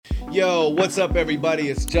Yo, what's up, everybody?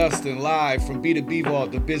 It's Justin live from B2B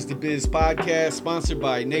Vault, the Biz2Biz podcast, sponsored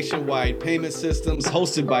by Nationwide Payment Systems,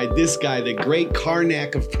 hosted by this guy, the great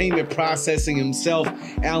Karnak of payment processing himself,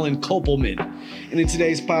 Alan Kopelman. And in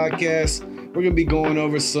today's podcast, we're going to be going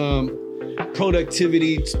over some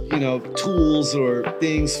productivity, tools or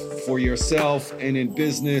things for yourself and in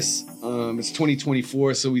business. It's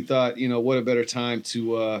 2024, so we thought, what a better time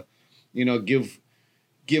to,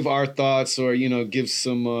 give our thoughts or, give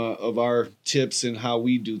some of our tips and how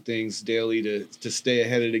we do things daily to stay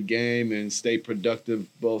ahead of the game and stay productive,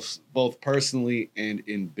 both personally and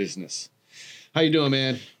in business. How you doing,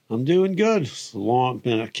 man? I'm doing good. It's long,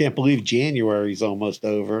 man. I can't believe January's almost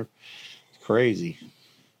over. It's crazy.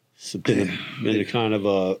 It's been a kind of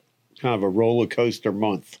a roller coaster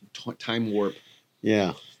month. Time warp.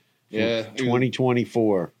 Yeah. Yeah.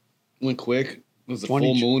 2024. Went quick. It was a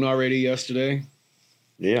full moon already yesterday.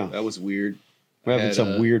 Yeah. That was weird. We're having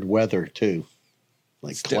some weird weather too.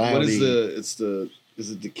 Like cloudy. What is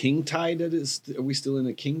it the king tide that is? Are we still in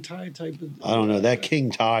a king tide type of? I don't know. That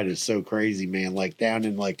king tide is so crazy, man. Like down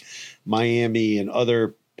in like Miami and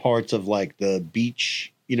other parts of like the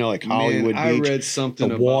beach, like Hollywood Beach. I read something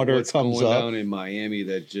the about water what's comes going up down in Miami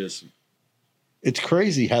that just. It's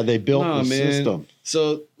crazy how they built the system.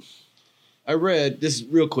 So I read this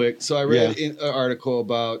real quick. So I read an article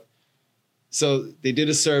about. So they did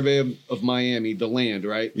a survey of Miami, the land,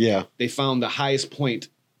 right? Yeah. They found the highest point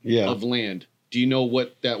of land. Do you know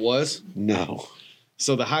what that was? No.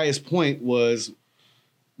 So the highest point was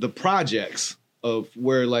the projects of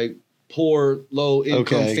where like poor, low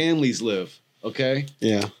income families live. Okay.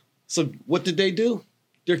 Yeah. So what did they do?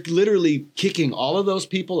 They're literally kicking all of those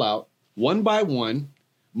people out one by one,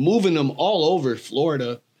 moving them all over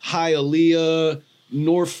Florida, Hialeah,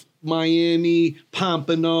 North Miami,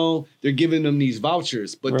 Pompano. They're giving them these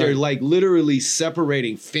vouchers, but they're like literally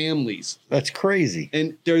separating families. That's crazy.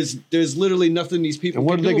 And there's literally nothing these people. And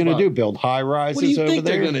what are they going to do? Build high rises over there? What do you think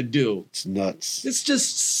they're going to do? It's nuts. It's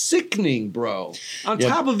just sickening, bro. On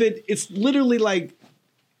top of it, it's literally like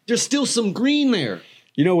there's still some green there.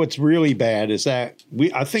 You know what's really bad is that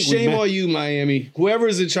shame on you, Miami.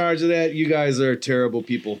 Whoever's in charge of that, you guys are terrible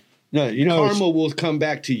people. No, karma will come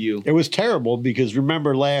back to you. It was terrible because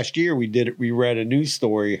remember last year we read a news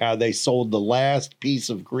story how they sold the last piece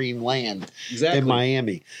of green land in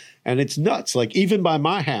Miami. And it's nuts. Like even by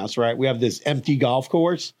my house, right? We have this empty golf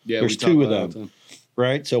course. Yeah, there's two of them.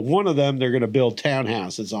 Right? So one of them they're going to build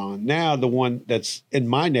townhouses on. Now the one that's in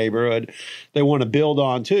my neighborhood, they want to build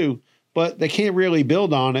on too, but they can't really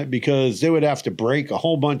build on it because they would have to break a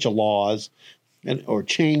whole bunch of laws or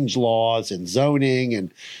change laws and zoning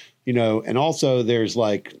and and also there's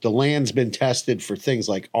like the land's been tested for things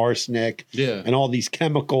like arsenic and all these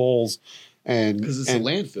chemicals and because it's a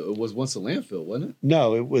landfill. It was once a landfill, wasn't it?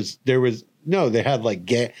 No, they had like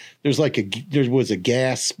there was a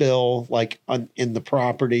gas spill like in the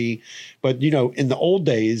property. But in the old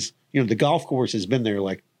days, the golf course has been there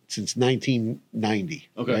like since 1990.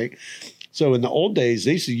 Okay. Right? So in the old days,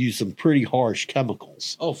 they used to use some pretty harsh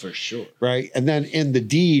chemicals. Oh, for sure. Right. And then in the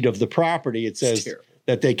deed of the property, it says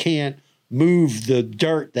that they can't move the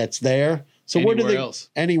dirt that's there. So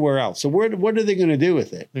anywhere else. So what are they going to do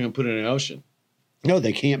with it? They're going to put it in an ocean. No,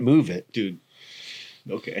 they can't move it. Dude.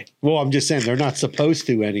 Okay. Well, I'm just saying they're not supposed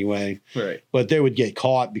to anyway. Right. But they would get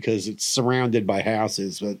caught because it's surrounded by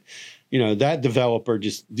houses. But,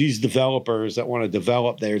 that these developers that want to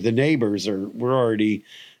develop there, the neighbors we're already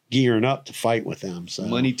gearing up to fight with them. So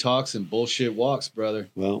money talks and bullshit walks, brother.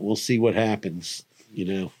 Well, we'll see what happens,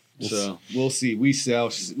 So we'll see. We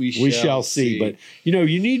shall see. But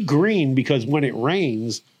you need green because when it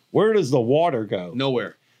rains, where does the water go?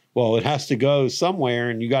 Nowhere. Well, it has to go somewhere,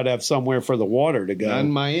 and you got to have somewhere for the water to go. Not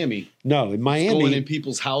in Miami. No, in Miami, it's going in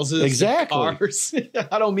people's houses, exactly. Cars.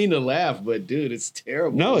 I don't mean to laugh, but dude, it's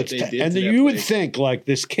terrible. No, you would think like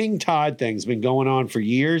this king tide thing's been going on for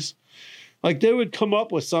years. Like they would come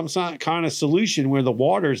up with some kind of solution where the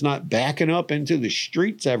water is not backing up into the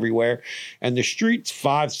streets everywhere, and the streets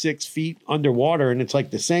 5-6 feet underwater, and it's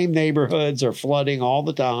like the same neighborhoods are flooding all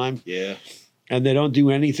the time. Yeah, and they don't do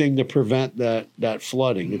anything to prevent that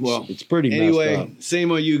flooding. It's pretty messed up.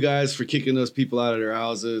 Same on you guys for kicking those people out of their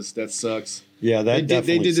houses. That sucks. Yeah, they did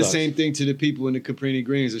the same thing to the people in the Cabrini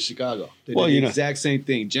Greens of Chicago. They did the exact same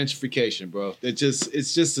thing. Gentrification, bro. It's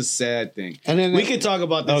just a sad thing. And then we could talk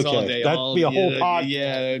about this all day. That'd be a whole podcast.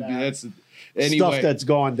 Yeah, that's anyway. Stuff that's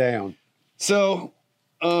gone down. So,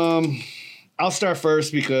 I'll start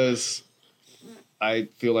first because I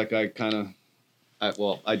feel like I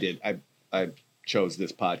chose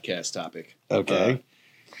this podcast topic. Okay.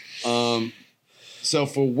 So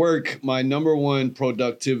for work, my number one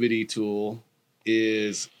productivity tool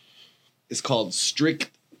is called Strict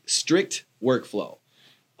Workflow.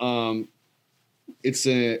 It's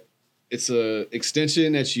a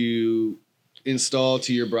extension that you install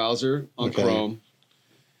to your browser on Chrome,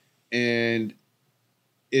 and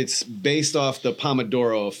it's based off the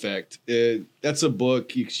Pomodoro effect. That's a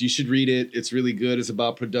book. You should read it. It's really good. It's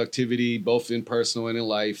about productivity, both in personal and in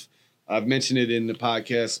life. I've mentioned it in the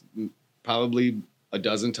podcast probably a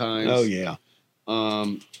dozen times. Oh, yeah.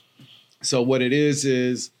 So what it is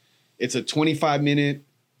it's a 25-minute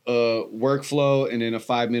workflow and then a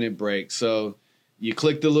 5-minute break. So you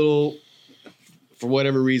click the little, for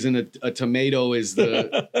whatever reason, a tomato is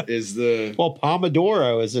the Well,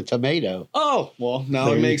 Pomodoro is a tomato. Oh, well,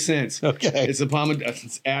 now it makes sense. Okay. It's a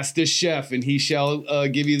Pomodoro. Ask the chef and he shall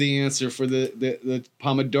give you the answer for the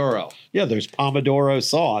Pomodoro. Yeah, there's Pomodoro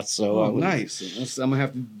sauce. So nice. I'm going to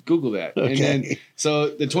have to Google that. Okay. And then, so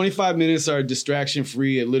the 25 minutes are distraction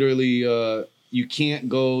free. It literally, you can't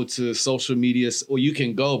go to social media. Well, you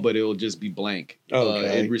can go, but it'll just be blank.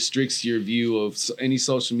 Okay. It restricts your view of any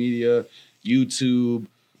social media, YouTube.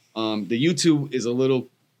 The YouTube is a little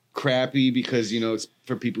crappy because, it's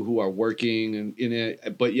for people who are working and in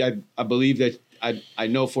it. But yeah, I believe that I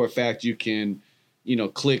know for a fact you can,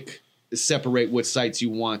 click, separate what sites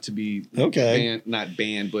you want to be banned, not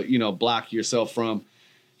banned, but, block yourself from.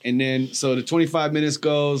 And then, so the 25 minutes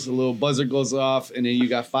goes, a little buzzer goes off, and then you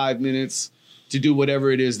got 5 minutes to do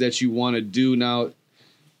whatever it is that you want to do. Now,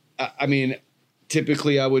 I mean,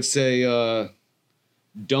 typically I would say,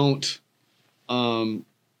 don't, go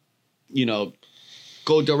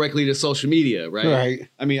directly to social media, right? Right.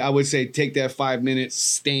 I mean, I would say take that 5 minutes,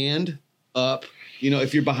 stand up,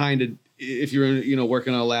 if you're if you're,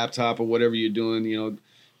 working on a laptop or whatever you're doing,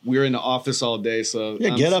 we're in the office all day. So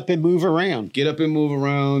get up and move around. Get up and move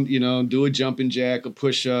around, do a jumping jack, a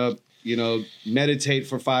push up, meditate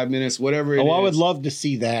for 5 minutes, whatever it is. I would love to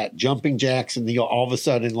see that. Jumping jacks and all of a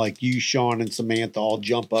sudden, like you, Sean, and Samantha all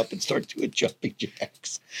jump up and start doing jumping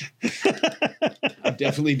jacks. I've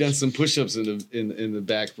definitely done some push-ups in the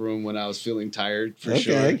back room when I was feeling tired, for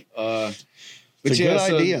sure. It's a good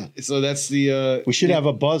idea. So that's the... we should have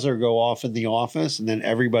a buzzer go off in the office, and then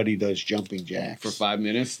everybody does jumping jacks. For 5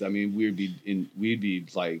 minutes? I mean, we'd be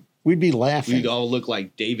like... We'd be laughing. We'd all look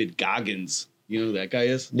like David Goggins. You know who that guy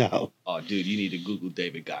is? No. Oh, dude, you need to Google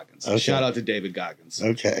David Goggins. Okay. Shout out to David Goggins.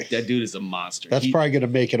 Okay. That dude is a monster. That's probably going to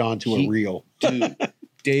make it onto a reel. Dude,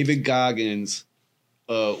 David Goggins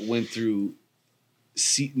went through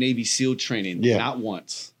Navy SEAL training not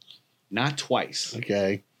once, not twice.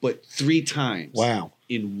 Okay. But 3 times. Wow.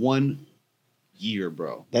 In 1 year,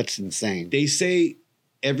 bro. That's insane. They say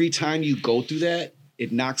every time you go through that,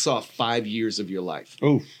 it knocks off 5 years of your life.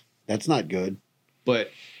 Oh, that's not good. But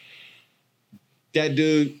that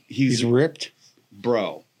dude, he's ripped,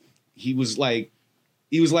 bro. He was like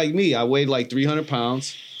me. I weighed like 300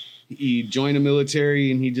 pounds. He joined the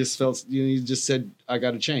military and he just felt, he just said, I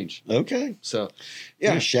got to change. Okay. So,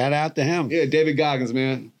 yeah. Shout out to him. Yeah, David Goggins,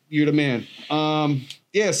 man. You're the man.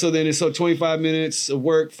 So then it's 25 minutes of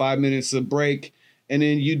work, 5 minutes of break. And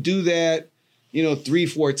then you do that,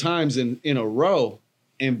 3-4 times in a row.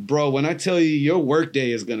 And bro, when I tell you your work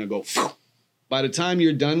day is going to go, by the time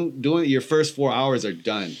you're done doing it, your first 4 hours are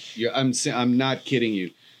done. I'm not kidding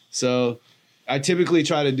you. So I typically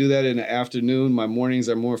try to do that in the afternoon. My mornings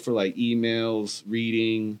are more for like emails,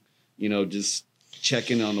 reading, just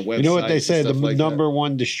checking on the website. You know what they say the like number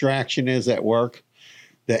one distraction is at work?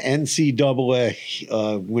 The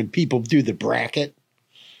NCAA, when people do the bracket.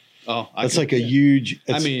 Oh, that's like a huge.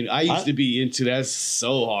 I used to be into that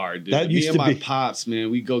so hard. Dude. That used Me and to my be, pops,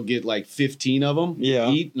 man, we go get like 15 of them. Yeah.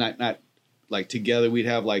 Eat, not like together. We'd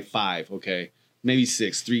have like 5, okay, maybe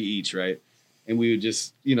 6, 3 each, right? And we would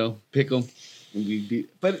just, pick them. And we'd be,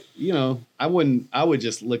 but I would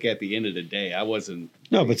just look at the end of the day. I wasn't.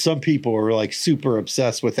 No, but some people are like super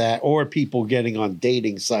obsessed with that, or people getting on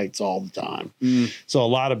dating sites all the time. So a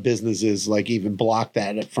lot of businesses like even block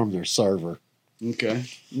that from their server. Okay.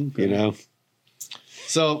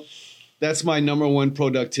 So that's my number one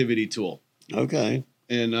productivity tool. Okay.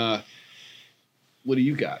 And what do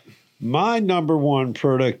you got? My number one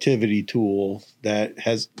productivity tool that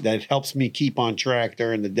helps me keep on track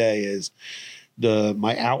during the day is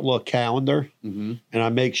my Outlook calendar. Mm-hmm. And I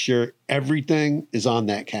make sure everything is on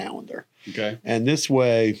that calendar. Okay. And this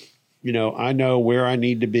way, I know where I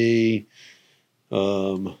need to be,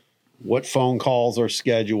 what phone calls are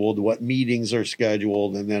scheduled, what meetings are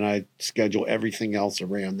scheduled, and then I schedule everything else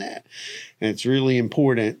around that. And it's really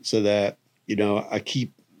important so that, I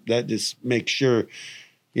keep that, just make sure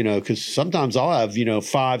you know, because sometimes I'll have, you know,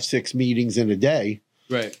 5-6 meetings in a day.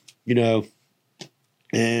 Right. You know,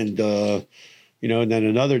 and, you know, and then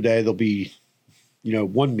another day there'll be, you know,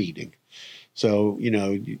 one meeting. So,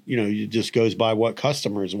 it just goes by what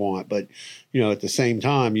customers want. But, you know, at the same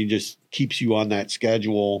time, you just keeps you on that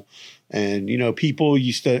schedule. And, you know, people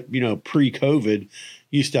used to, you know, pre-COVID,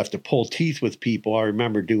 used to have to pull teeth with people. I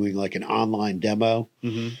remember doing like an online demo.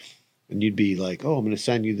 Mm-hmm. And you'd be like, oh, I'm going to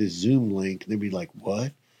send you this Zoom link. And they'd be like,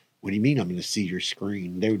 what? What do you mean I'm going to see your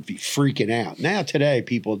screen? They would be freaking out. Now, today,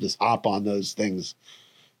 people just hop on those things,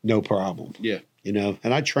 no problem. Yeah. You know,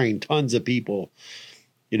 and I trained tons of people,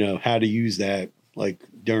 you know, how to use that, like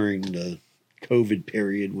during the COVID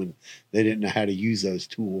period when they didn't know how to use those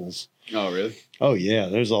tools. Oh, really? Oh, yeah.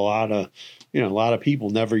 There's a lot of people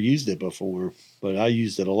never used it before, but I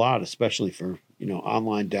used it a lot, especially for, you know,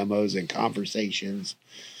 online demos and conversations.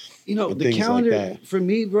 You know, the calendar like for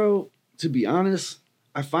me, bro, to be honest,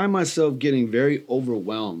 I find myself getting very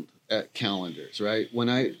overwhelmed at calendars, right? When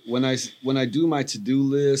I do my to-do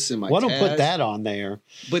lists and my tasks, don't put that on there.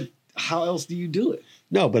 But how else do you do it?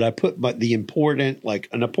 No, but I put the important, like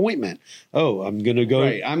an appointment. Oh, I'm going to go.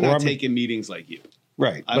 Right. I'm not taking meetings like you.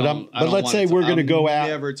 Right. But let's say we're going to go out.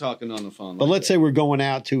 Never talking on the phone. But let's say we're going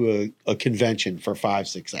out to a convention for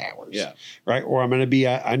 5-6 hours. Yeah. Right. Or I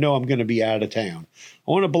know I'm going to be out of town.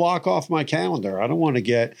 I want to block off my calendar. I don't want to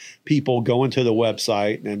get people going to the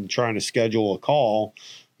website and trying to schedule a call,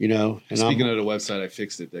 you know. And Speaking of the website, I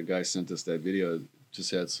fixed it. That guy sent us that video. Just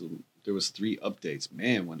had there was 3 updates.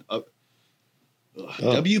 Man,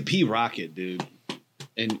 WP Rocket, dude.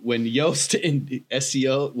 And when Yoast and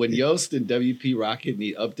SEO, when Yoast and WP Rocket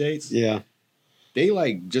need updates, yeah, they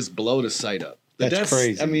like just blow the site up. That's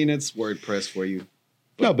crazy. I mean, it's WordPress for you.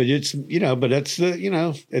 No, but it's, you know, but that's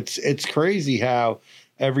it's crazy how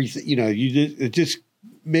everything, you know, it just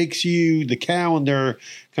makes you, the calendar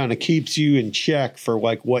kind of keeps you in check for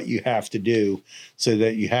like what you have to do so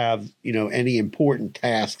that you have, you know, any important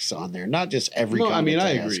tasks on there, not just every kind of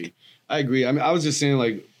task. I agree. I mean, I was just saying,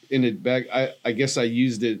 like, in the back, I guess I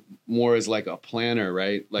used it more as like a planner,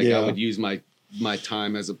 right? Like I would use my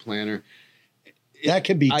time as a planner. That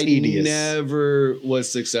can be tedious. I never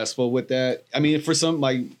was successful with that. I mean, for some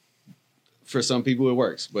people it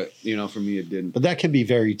works, but you know, for me it didn't. But that can be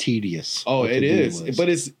very tedious. Oh, it is. But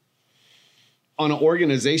it's on an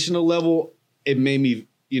organizational level, it made me,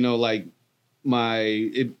 you know, like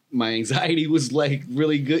my anxiety was like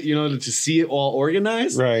really good, you know, to see it all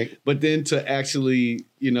organized. Right. But then to actually,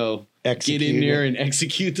 you know, get in there and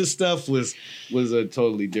execute the stuff was a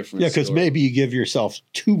totally different. Yeah, because maybe you give yourself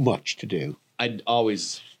too much to do. I'd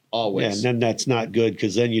always. Yeah, and then that's not good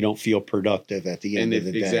because then you don't feel productive at the end of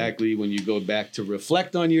the day. Exactly. When you go back to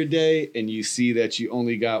reflect on your day and you see that you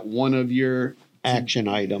only got one of your action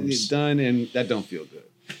items done, and that don't feel good.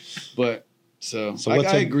 But so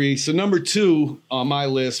I agree. So number 2 on my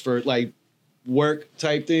list for like work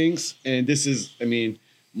type things, and this is, I mean,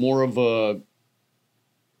 more of a,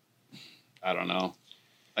 I don't know,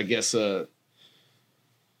 I guess a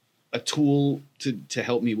tool to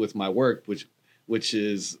help me with my work, which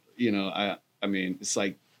is, you know, I mean, it's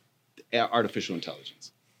like artificial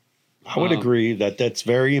intelligence. I would agree that that's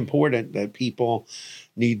very important, that people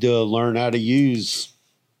need to learn how to use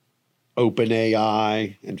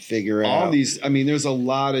OpenAI and figure out all these. I mean, there's a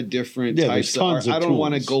lot of different types of art. I don't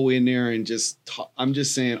want to go in there and just talk. I'm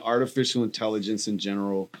just saying artificial intelligence in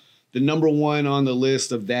general. The number 1 on the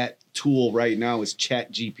list of that tool right now is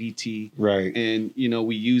ChatGPT. Right. And, you know,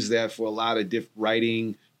 we use that for a lot of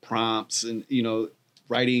writing prompts and, you know,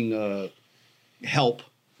 writing help,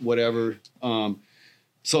 whatever,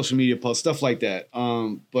 social media posts, stuff like that.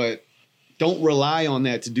 But don't rely on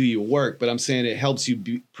that to do your work. But I'm saying it helps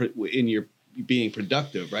you in your being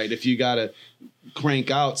productive, right? If you got to crank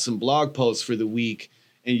out some blog posts for the week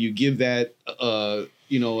and you give that,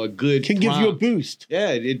 you know, a good can prompt, give you a boost. Yeah,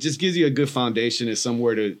 it just gives you a good foundation and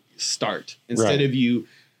somewhere to start instead of you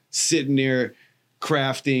sitting there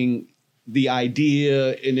crafting the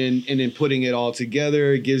idea and then putting it all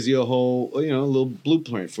together. It gives you a whole, you know, a little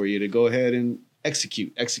blueprint for you to go ahead and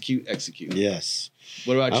execute. Yes.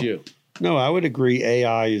 What about you? No, I would agree.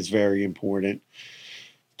 AI is very important.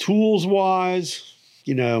 Tools wise,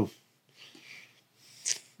 you know,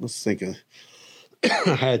 let's think of,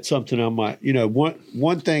 I had something on my, you know,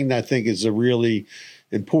 one thing that I think is a really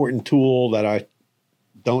important tool that I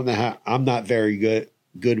don't know how, I'm not very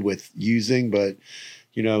good with using, but,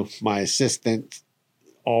 you know, my assistant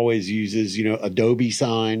always uses, you know, Adobe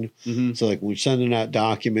Sign. Mm-hmm. So like when we're sending out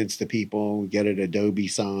documents to people, we get it Adobe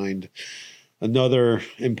signed. Another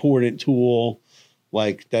important tool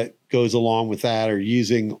like that goes along with that, or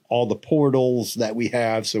using all the portals that we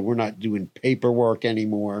have. So we're not doing paperwork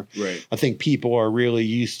anymore. Right. I think people are really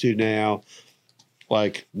used to now,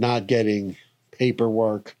 like not getting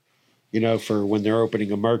paperwork, for when they're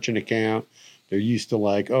opening a merchant account. They're used to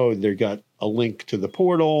like, oh, they got a link to the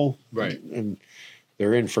portal. Right. And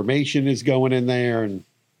their information is going in there, and,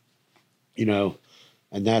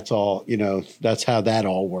 and that's all, that's how that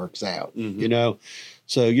all works out,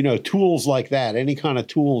 So, tools like that, any kind of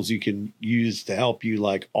tools you can use to help you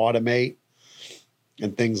like automate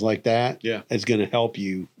and things like that is going to help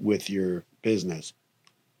you with your business.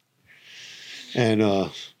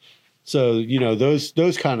 And so,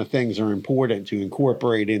 those kind of things are important to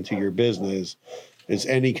incorporate into your business, is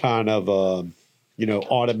any kind of,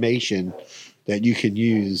 automation that you can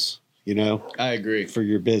use, I agree, for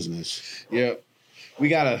your business. Yep. We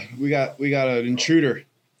got an intruder.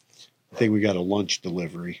 I think we got a lunch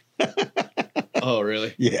delivery. Oh,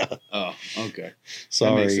 really? Yeah. Oh, okay.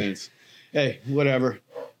 Sorry. That makes sense. Hey, whatever.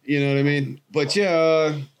 You know what I mean? But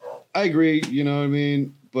yeah, I agree. You know what I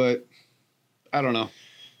mean? But I don't know.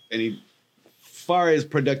 Far as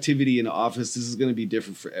productivity in the office, this is going to be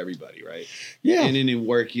different for everybody, right? Yeah. And then in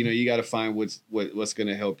work, you got to find what's going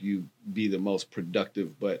to help you be the most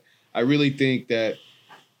productive. But I really think that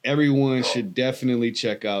everyone should definitely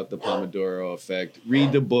check out the Pomodoro Effect.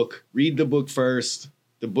 Read the book. Read the book first.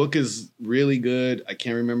 The book is really good. I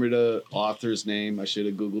can't remember the author's name. I should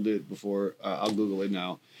have Googled it before. I'll Google it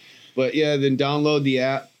now. But yeah, then download the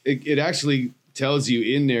app. It actually tells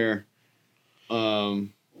you in there,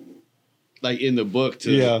 like in the book,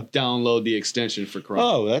 to download the extension for Chrome.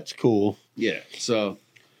 Oh, that's cool. Yeah. So,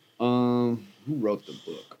 who wrote the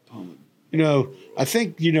book? Pomodoro. I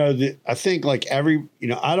think, I think like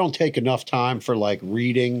I don't take enough time for like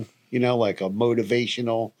reading, like a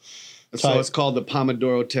motivational. So it's called the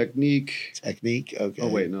Pomodoro Technique. Okay. Oh,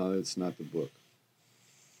 wait, no, it's not the book.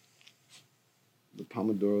 The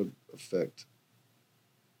Pomodoro Effect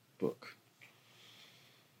book.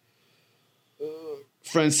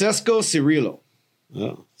 Francesco Cirillo.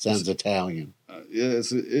 Oh, sounds Italian.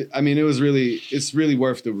 It's really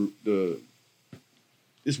worth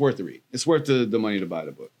it's worth the read. It's worth the money to buy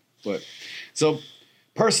the book. But so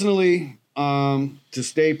personally, to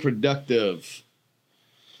stay productive.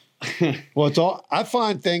 Well, it's all, I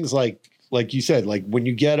find things like you said, like when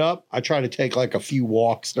you get up, I try to take like a few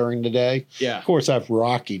walks during the day. Yeah. Of course, I have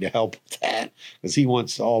Rocky to help with that, because he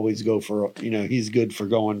wants to always go for, he's good for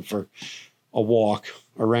going for a walk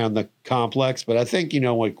around the complex. But I think,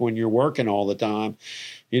 like when you're working all the time,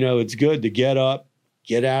 it's good to get up,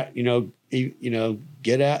 get out,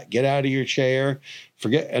 get out of your chair,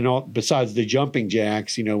 forget, and all, besides the jumping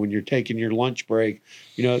jacks, when you're taking your lunch break,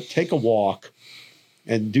 take a walk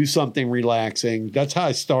and do something relaxing. That's how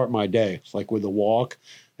I start my day. It's like with a walk,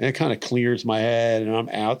 and it kind of clears my head, and I'm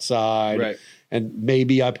outside. Right. And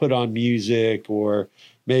maybe I put on music, or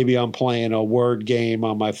maybe I'm playing a word game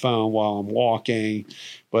on my phone while I'm walking.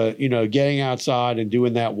 But, getting outside and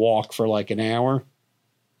doing that walk for like an hour,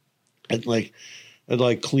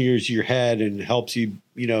 it clears your head and helps you,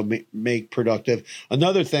 make productive.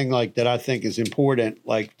 Another thing like that I think is important,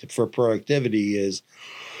 like for productivity, is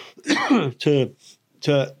to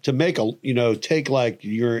make take like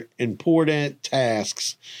your important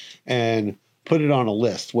tasks and put it on a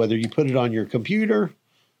list, whether you put it on your computer,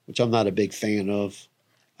 which I'm not a big fan of.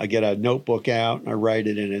 I get a notebook out and I write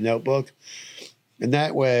it in a notebook. And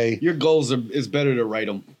that way, your goals is better to write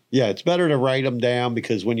them. Yeah, it's better to write them down,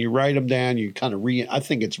 because when you write them down, you kind of I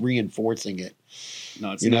think it's reinforcing it.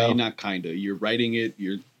 No, it's not. You're not kind of. You're writing it.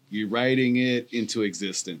 You're writing it into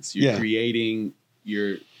existence. You're creating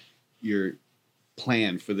your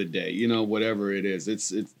plan for the day. Whatever it is.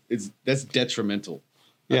 It's that's detrimental.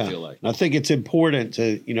 I feel like. I think it's important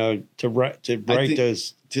to write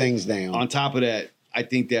those things down. On top of that, I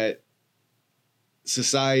think that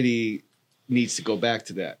society needs to go back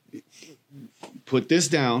to that. Put this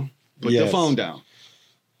down. Put the phone down.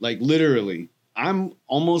 Like literally, I'm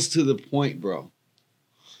almost to the point, bro,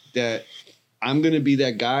 that I'm going to be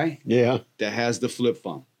that guy that has the flip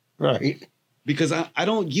phone. Right. Because I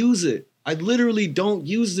don't use it. I literally don't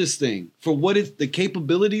use this thing for the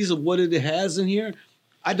capabilities of what it has in here.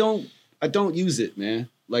 I don't use it, man.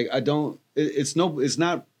 Like I don't, it's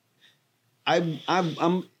not,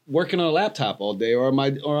 I'm working on a laptop all day or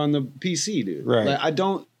on the PC, dude. Right.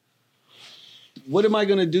 Like what am I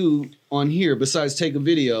going to do on here besides take a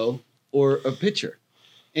video or a picture?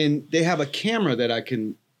 And they have a camera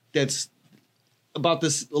that's about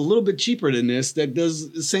this, a little bit cheaper than this, that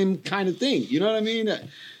does the same kind of thing. You know what I mean?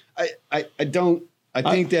 I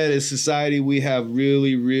think that as society, we have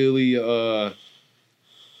really, really,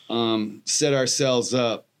 set ourselves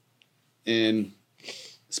up, and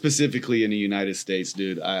specifically in the United States,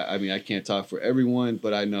 dude. I mean, I can't talk for everyone,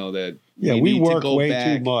 but I know that we need work to go way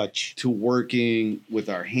back too much to working with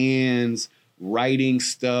our hands, writing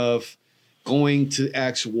stuff, going to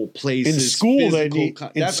actual places. In school, they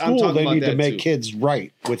need to make kids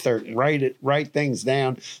write things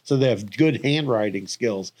down so they have good handwriting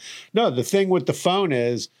skills. No, the thing with the phone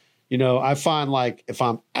is, I find like if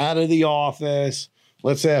I'm out of the office,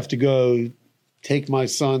 let's say I have to go take my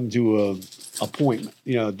son to a appointment,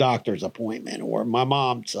 a doctor's appointment, or my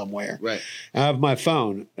mom somewhere. Right. I have my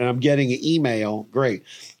phone and I'm getting an email. Great.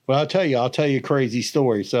 But I'll tell you a crazy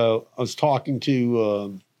story. So I was talking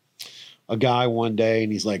to a guy one day,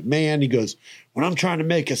 and he's like, man, he goes, when I'm trying to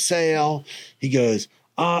make a sale, he goes,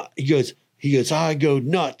 I go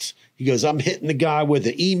nuts. He goes, I'm hitting the guy with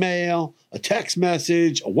an email, a text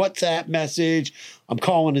message, a WhatsApp message. I'm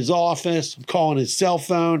calling his office. I'm calling his cell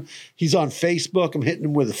phone. He's on Facebook. I'm hitting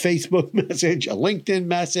him with a Facebook message, a LinkedIn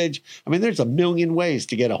message. I mean, there's a million ways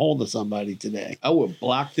to get a hold of somebody today. I would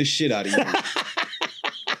block the shit out of you.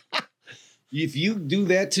 If you do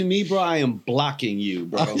that to me, bro, I am blocking you,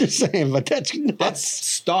 bro. I'm just saying, but that's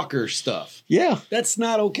stalker stuff. Yeah. That's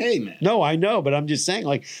not okay, man. No, I know, but I'm just saying,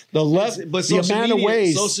 like, the amount of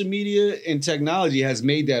ways. Social media and technology has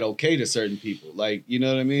made that okay to certain people. Like, you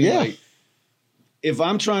know what I mean? Yeah. Like, if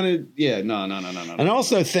I'm trying to, no. And I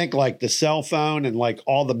also think, like, the cell phone and, like,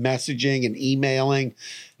 all the messaging and emailing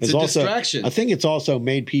is also distraction. I think it's also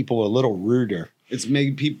made people a little ruder. It's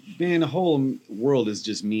made people, man, the whole world is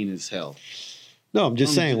just mean as hell. No, I'm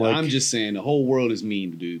just saying the whole world is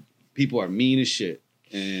mean, dude. People are mean as shit.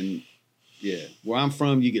 And yeah, where I'm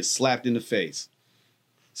from, you get slapped in the face.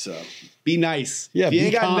 So be nice. Yeah, if you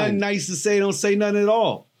ain't got nothing nice to say, don't say nothing at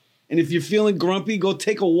all. And if you're feeling grumpy, go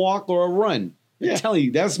take a walk or a run. I'm telling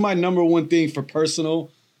you, that's my number one thing for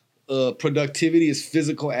personal productivity is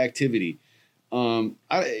physical activity. I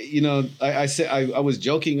said I was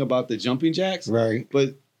joking about the jumping jacks, right?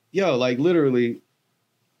 But like literally,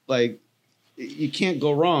 like you can't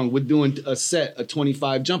go wrong with doing a set of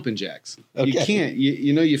 25 jumping jacks. Okay. You can't.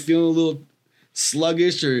 You're feeling a little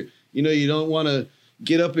sluggish, or you don't want to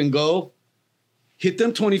get up and go. Hit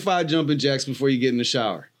them 25 jumping jacks before you get in the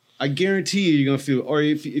shower. I guarantee you're gonna feel. Or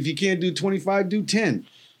if you can't do 25, do 10.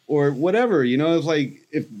 Or whatever,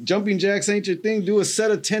 if jumping jacks ain't your thing, do a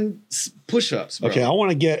set of 10 push-ups, bro. Okay, I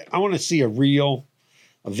want to see a video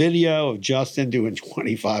of Justin doing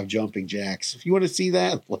 25 jumping jacks. If you want to see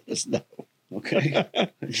that, let us know. Okay.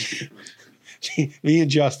 Me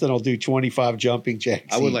and Justin will do 25 jumping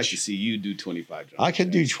jacks. I would like to see you do 25 jumping I can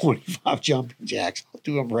do 25 jumping jacks. I'll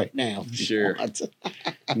do them right now. Sure.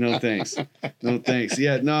 No thanks. No thanks.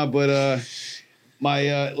 Yeah, no, but my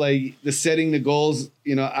the setting the goals,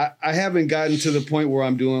 I haven't gotten to the point where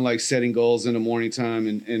I'm doing like setting goals in the morning time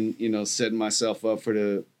and setting myself up for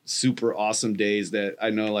the super awesome days that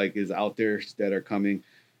I know like is out there that are coming.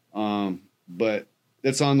 But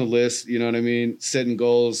that's on the list, you know what I mean? Setting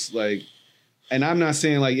goals, like, and I'm not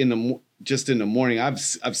saying like just in the morning. I've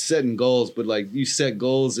set goals, but like you set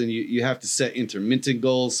goals and you have to set intermittent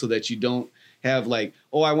goals so that you don't have like,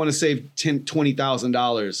 oh, I want to save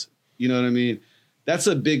 $20,000. You know what I mean? That's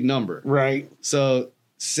a big number. Right. So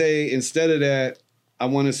say instead of that, I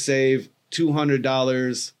want to save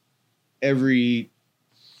 $200 every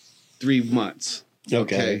 3 months.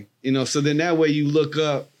 Okay. So then that way you look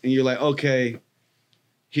up and you're like, okay,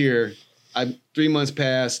 here, 3 months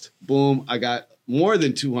passed, boom, I got more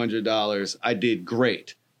than $200. I did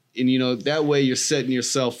great. And, that way you're setting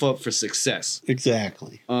yourself up for success.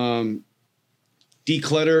 Exactly. Declutter,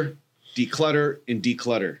 and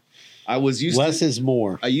declutter. Less is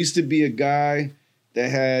more. I used to be a guy that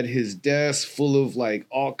had his desk full of like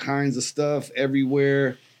all kinds of stuff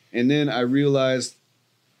everywhere. And then I realized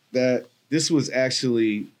that this was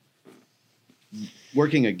actually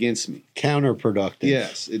working against me. Counterproductive.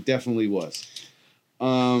 Yes, it definitely was.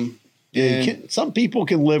 Some people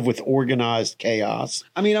can live with organized chaos.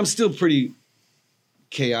 I mean, I'm still pretty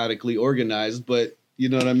chaotically organized, but you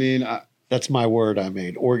know what I mean? That's my word I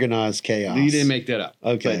made. Organized chaos. You didn't make that up.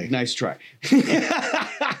 Okay. But nice try.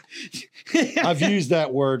 I've used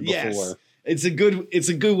that word before. Yes. It's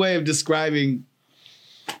a good way of describing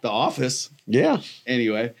the office. Yeah.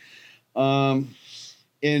 Anyway. In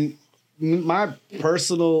my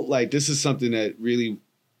personal, like, this is something that really,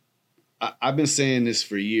 I've been saying this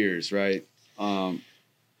for years, right?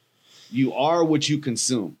 You are what you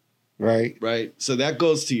consume. Right. Right. So that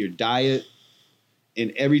goes to your diet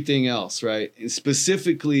and everything else, right? And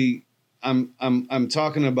specifically, I'm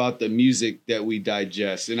talking about the music that we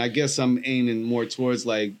digest, and I guess I'm aiming more towards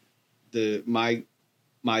like my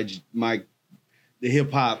the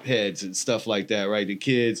hip hop heads and stuff like that, right? The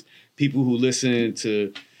kids, people who listen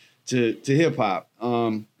to hip hop.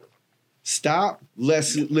 Stop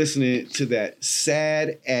listening to that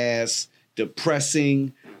sad ass,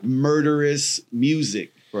 depressing, murderous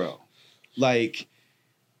music, bro. Like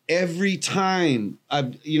every time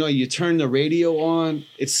you turn the radio on,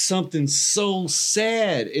 it's something so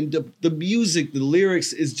sad, and the music, the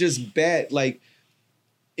lyrics is just bad. Like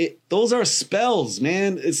those are spells,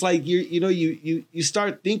 man. It's like you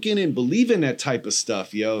start thinking and believing that type of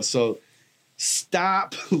stuff, yo. So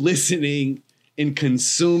stop listening and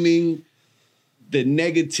consuming the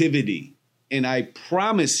negativity, and I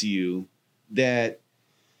promise you that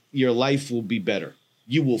your life will be better.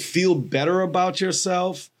 You will feel better about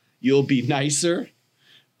yourself. You'll be nicer.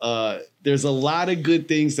 There's a lot of good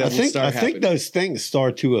things that will start happening. I think those things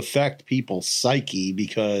start to affect people's psyche,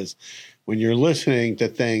 because when you're listening to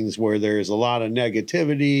things where there's a lot of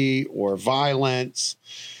negativity or violence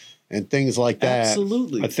and things like that,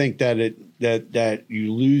 absolutely, I think that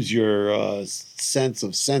you lose your sense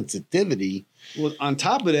of sensitivity. Well, on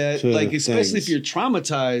top of that, like especially if you're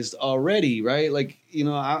traumatized already, right? Like,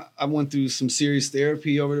 I went through some serious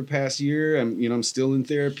therapy over the past year. I'm still in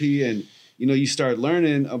therapy, and you start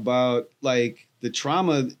learning about like the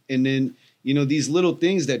trauma, and then these little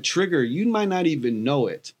things that trigger. You might not even know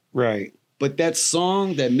it, right? But that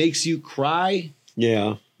song that makes you cry,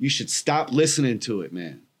 yeah, you should stop listening to it,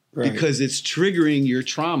 man, right. Because it's triggering your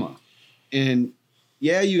trauma, and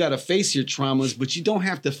yeah, you got to face your traumas, but you don't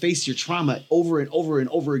have to face your trauma over and over and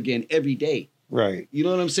over again every day. Right. You know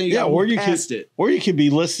what I'm saying? Or you could be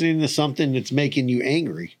listening to something that's making you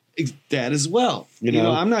angry. That as well.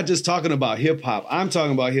 I'm not just talking about hip hop. I'm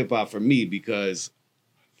talking about hip hop for me, because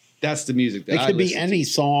that's the music that it could be any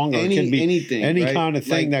song, or it could be anything, any right? kind of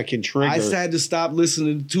thing that can trigger. I had to stop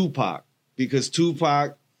listening to Tupac because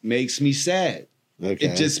Tupac makes me sad. Okay.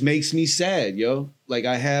 It just makes me sad, yo. Like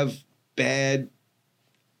I have bad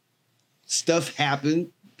stuff happen,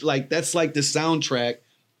 like that's like the soundtrack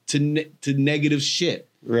to negative shit,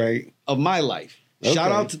 right, of my life. Okay.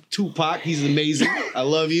 Shout out to Tupac, he's amazing. I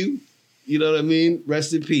love you. You know what I mean?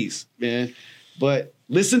 Rest in peace, man. But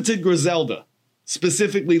listen to Griselda,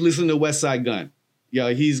 specifically listen to West Side Gun.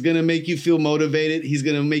 Yeah, he's gonna make you feel motivated. He's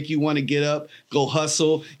gonna make you want to get up, go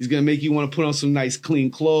hustle. He's gonna make you want to put on some nice,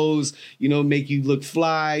 clean clothes. Make you look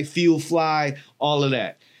fly, feel fly, all of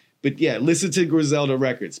that. But yeah, listen to Griselda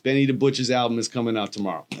Records. Benny the Butcher's album is coming out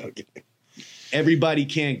tomorrow. Okay. Everybody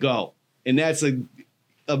Can't Go. And that's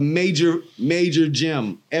a major, major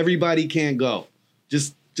gem. Everybody Can't Go.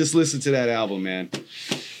 Just listen to that album, man.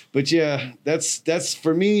 But yeah, that's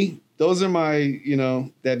for me. Those are my,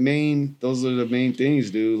 those are the main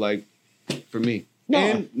things, dude. Like for me. No.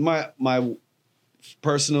 And my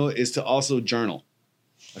personal is to also journal.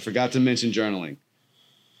 I forgot to mention journaling.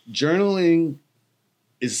 Journaling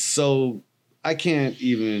is so, I can't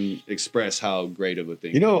even express how great of a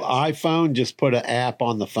thing it is. iPhone just put an app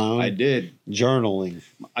on the phone. I did. Journaling.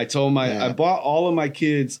 I told I bought all of my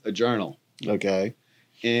kids a journal. Okay.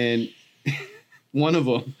 And one of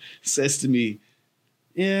them says to me,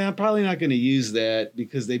 yeah, I'm probably not going to use that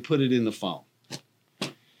because they put it in the phone.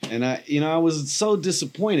 And I was so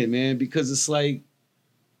disappointed, man, because it's like,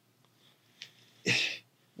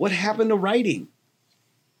 what happened to writing?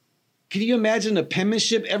 Can you imagine a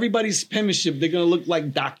penmanship? Everybody's penmanship, they're going to look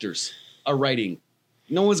like doctors are writing.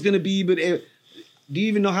 No one's going to be, but do you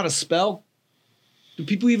even know how to spell? Do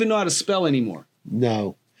people even know how to spell anymore?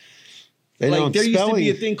 No. There used to be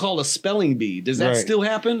a thing called a spelling bee. Does that still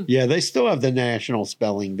happen? Yeah, they still have the National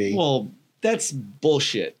Spelling Bee. Well, that's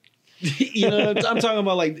bullshit. I'm talking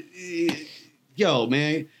about like, yo,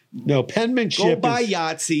 man. No, penmanship. Go buy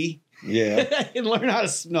Yahtzee. Yeah. And learn how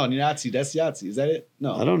to... No, Yahtzee. That's Yahtzee. Is that it?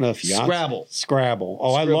 No. I don't know if Yahtzee... Scrabble.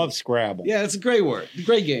 Oh, I love Scrabble. Yeah, it's a great word.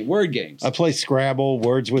 Great game. Word games. I play Scrabble,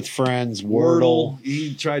 Words with Friends, Wordle.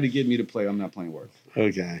 He tried to get me to play. I'm not playing Word.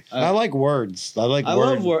 Okay. I like words. I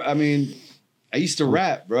love word. I mean, I used to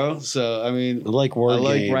rap, bro. So, I mean... I like word games.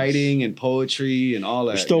 I like writing and poetry and all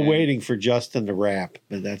that. We're still waiting for Justin to rap,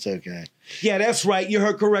 but that's okay. Yeah, that's right. You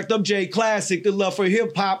heard correct. I'm Jay Classic. The love for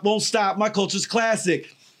hip-hop won't stop. My culture's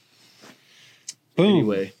classic. Boom.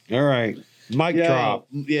 Anyway. All right. Mic drop.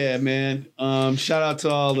 Yeah, man. Shout out to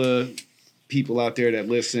all the people out there that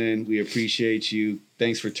listen. We appreciate you.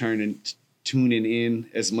 Thanks for tuning in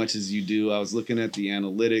as much as you do. I was looking at the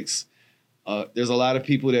analytics. There's a lot of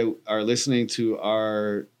people that are listening to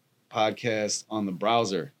our podcast on the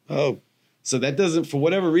browser. Oh. So that doesn't, for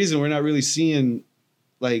whatever reason, we're not really seeing,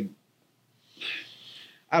 like,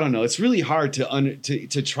 I don't know. It's really hard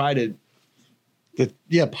to try to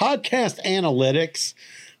podcast analytics.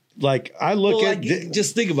 Like I look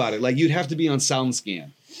just think about it. Like you'd have to be on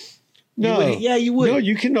SoundScan. No, you would. No,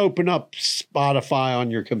 you can open up Spotify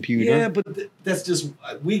on your computer. Yeah, but that's just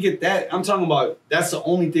we get that. I'm talking about that's the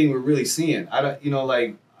only thing we're really seeing. I don't,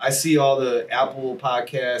 like I see all the Apple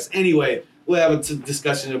podcasts. Anyway, we'll have a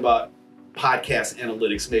discussion about podcast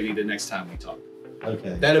analytics maybe the next time we talk.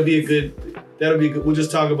 Okay, that'll be good. We'll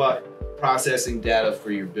just talk about processing data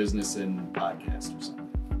for your business and podcast or something.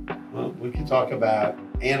 Well, we can talk about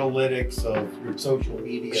analytics of your social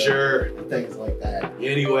media, sure, and things like that.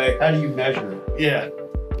 Anyway, how do you measure it? Yeah,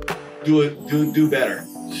 do better.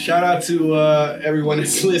 Shout out to everyone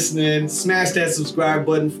that's listening. Smash that subscribe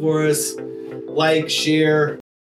button for us. Like, share,